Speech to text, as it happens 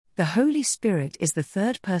The Holy Spirit is the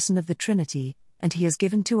third person of the Trinity, and He is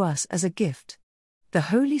given to us as a gift. The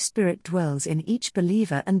Holy Spirit dwells in each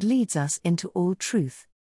believer and leads us into all truth.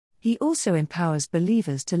 He also empowers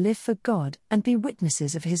believers to live for God and be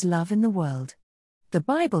witnesses of His love in the world. The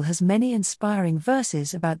Bible has many inspiring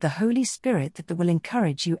verses about the Holy Spirit that will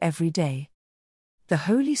encourage you every day. The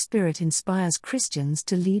Holy Spirit inspires Christians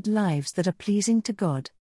to lead lives that are pleasing to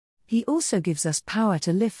God. He also gives us power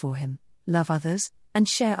to live for Him, love others, and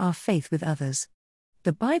share our faith with others.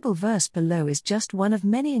 The Bible verse below is just one of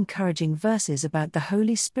many encouraging verses about the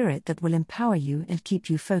Holy Spirit that will empower you and keep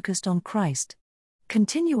you focused on Christ.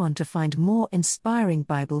 Continue on to find more inspiring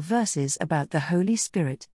Bible verses about the Holy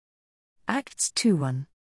Spirit. Acts 2:1.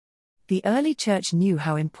 The early church knew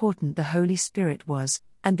how important the Holy Spirit was,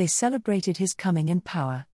 and they celebrated His coming in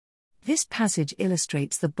power. This passage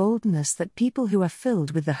illustrates the boldness that people who are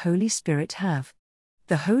filled with the Holy Spirit have.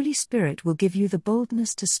 The Holy Spirit will give you the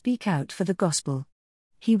boldness to speak out for the gospel.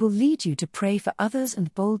 He will lead you to pray for others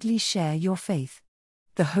and boldly share your faith.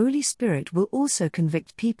 The Holy Spirit will also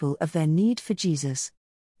convict people of their need for Jesus.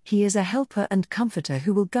 He is a helper and comforter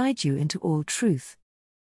who will guide you into all truth.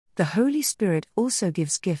 The Holy Spirit also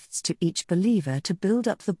gives gifts to each believer to build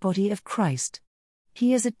up the body of Christ.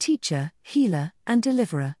 He is a teacher, healer, and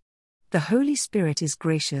deliverer. The Holy Spirit is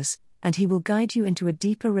gracious, and He will guide you into a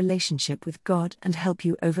deeper relationship with God and help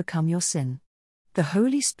you overcome your sin. The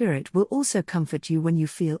Holy Spirit will also comfort you when you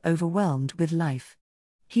feel overwhelmed with life.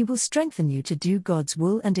 He will strengthen you to do God's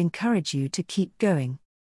will and encourage you to keep going.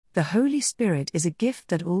 The Holy Spirit is a gift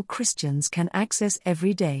that all Christians can access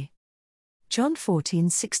every day. John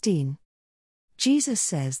 14:16. Jesus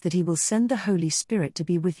says that He will send the Holy Spirit to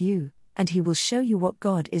be with you, and He will show you what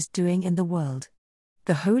God is doing in the world.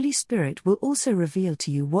 The Holy Spirit will also reveal to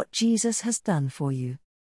you what Jesus has done for you.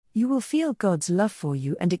 You will feel God's love for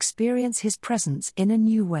you and experience His presence in a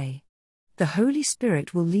new way. The Holy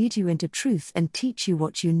Spirit will lead you into truth and teach you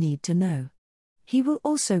what you need to know. He will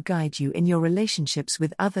also guide you in your relationships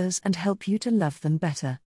with others and help you to love them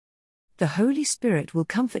better. The Holy Spirit will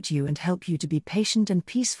comfort you and help you to be patient and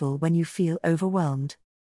peaceful when you feel overwhelmed.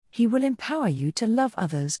 He will empower you to love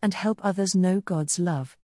others and help others know God's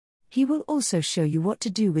love. He will also show you what to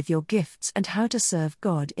do with your gifts and how to serve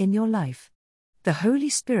God in your life. The Holy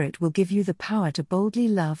Spirit will give you the power to boldly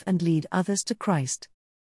love and lead others to Christ.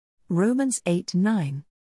 Romans 8:9.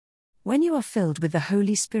 When you are filled with the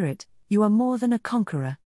Holy Spirit, you are more than a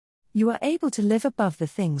conqueror. You are able to live above the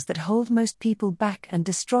things that hold most people back and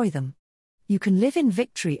destroy them. You can live in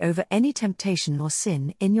victory over any temptation or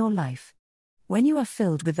sin in your life. When you are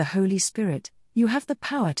filled with the Holy Spirit, you have the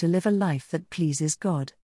power to live a life that pleases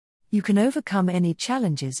God. You can overcome any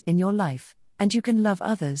challenges in your life, and you can love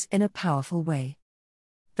others in a powerful way.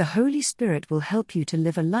 The Holy Spirit will help you to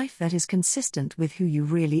live a life that is consistent with who you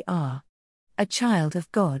really are. A child of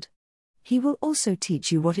God. He will also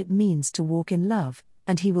teach you what it means to walk in love,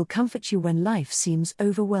 and He will comfort you when life seems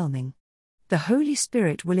overwhelming. The Holy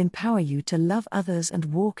Spirit will empower you to love others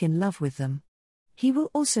and walk in love with them. He will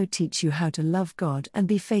also teach you how to love God and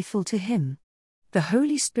be faithful to Him. The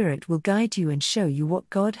Holy Spirit will guide you and show you what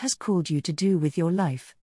God has called you to do with your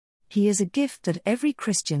life. He is a gift that every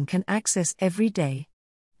Christian can access every day.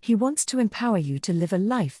 He wants to empower you to live a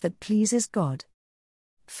life that pleases God.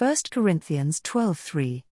 1 Corinthians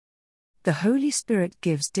 12:3. The Holy Spirit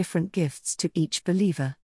gives different gifts to each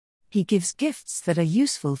believer. He gives gifts that are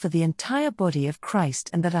useful for the entire body of Christ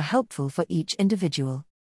and that are helpful for each individual.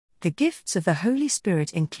 The gifts of the Holy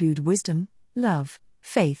Spirit include wisdom, love,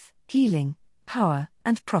 faith, healing, power,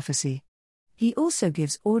 and prophecy. He also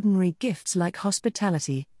gives ordinary gifts like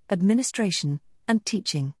hospitality, administration, and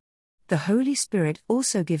teaching. The Holy Spirit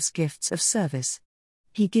also gives gifts of service.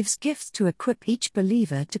 He gives gifts to equip each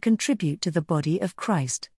believer to contribute to the body of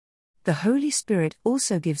Christ. The Holy Spirit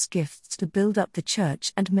also gives gifts to build up the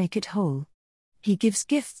church and make it whole. He gives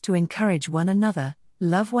gifts to encourage one another,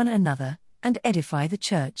 love one another, and edify the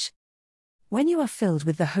church. When you are filled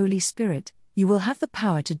with the Holy Spirit, you will have the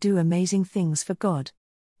power to do amazing things for God.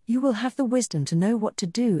 You will have the wisdom to know what to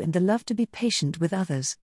do and the love to be patient with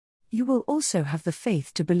others. You will also have the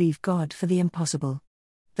faith to believe God for the impossible.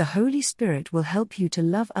 The Holy Spirit will help you to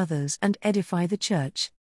love others and edify the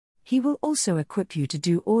church. He will also equip you to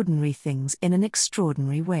do ordinary things in an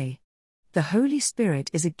extraordinary way. The Holy Spirit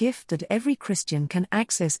is a gift that every Christian can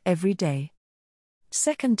access every day.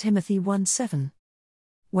 2 Timothy 1:7.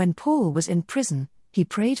 When Paul was in prison, he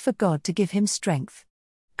prayed for God to give him strength.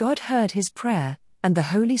 God heard his prayer, and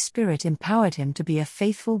the Holy Spirit empowered him to be a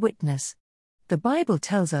faithful witness. The Bible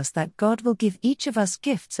tells us that God will give each of us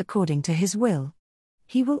gifts according to His will.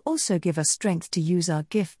 He will also give us strength to use our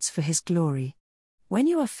gifts for His glory. When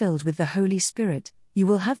you are filled with the Holy Spirit, you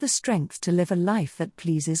will have the strength to live a life that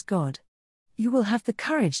pleases God. You will have the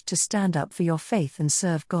courage to stand up for your faith and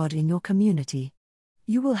serve God in your community.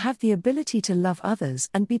 You will have the ability to love others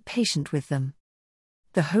and be patient with them.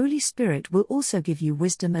 The Holy Spirit will also give you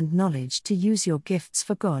wisdom and knowledge to use your gifts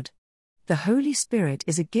for God. The Holy Spirit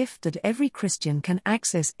is a gift that every Christian can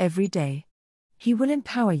access every day. He will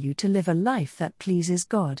empower you to live a life that pleases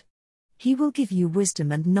God. He will give you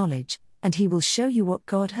wisdom and knowledge, and He will show you what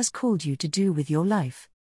God has called you to do with your life.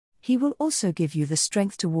 He will also give you the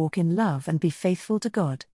strength to walk in love and be faithful to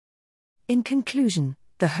God. In conclusion,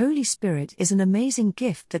 the Holy Spirit is an amazing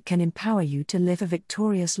gift that can empower you to live a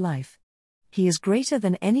victorious life. He is greater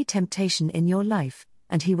than any temptation in your life,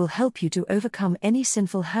 and He will help you to overcome any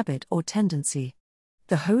sinful habit or tendency.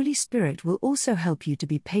 The Holy Spirit will also help you to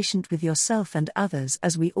be patient with yourself and others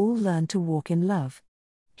as we all learn to walk in love.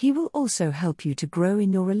 He will also help you to grow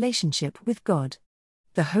in your relationship with God.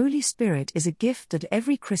 The Holy Spirit is a gift that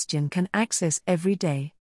every Christian can access every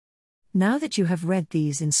day. Now that you have read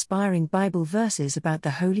these inspiring Bible verses about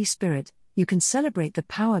the Holy Spirit, you can celebrate the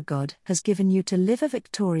power God has given you to live a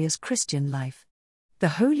victorious Christian life.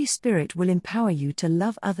 The Holy Spirit will empower you to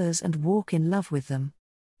love others and walk in love with them.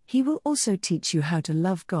 He will also teach you how to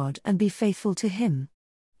love God and be faithful to Him.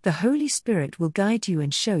 The Holy Spirit will guide you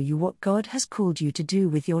and show you what God has called you to do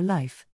with your life.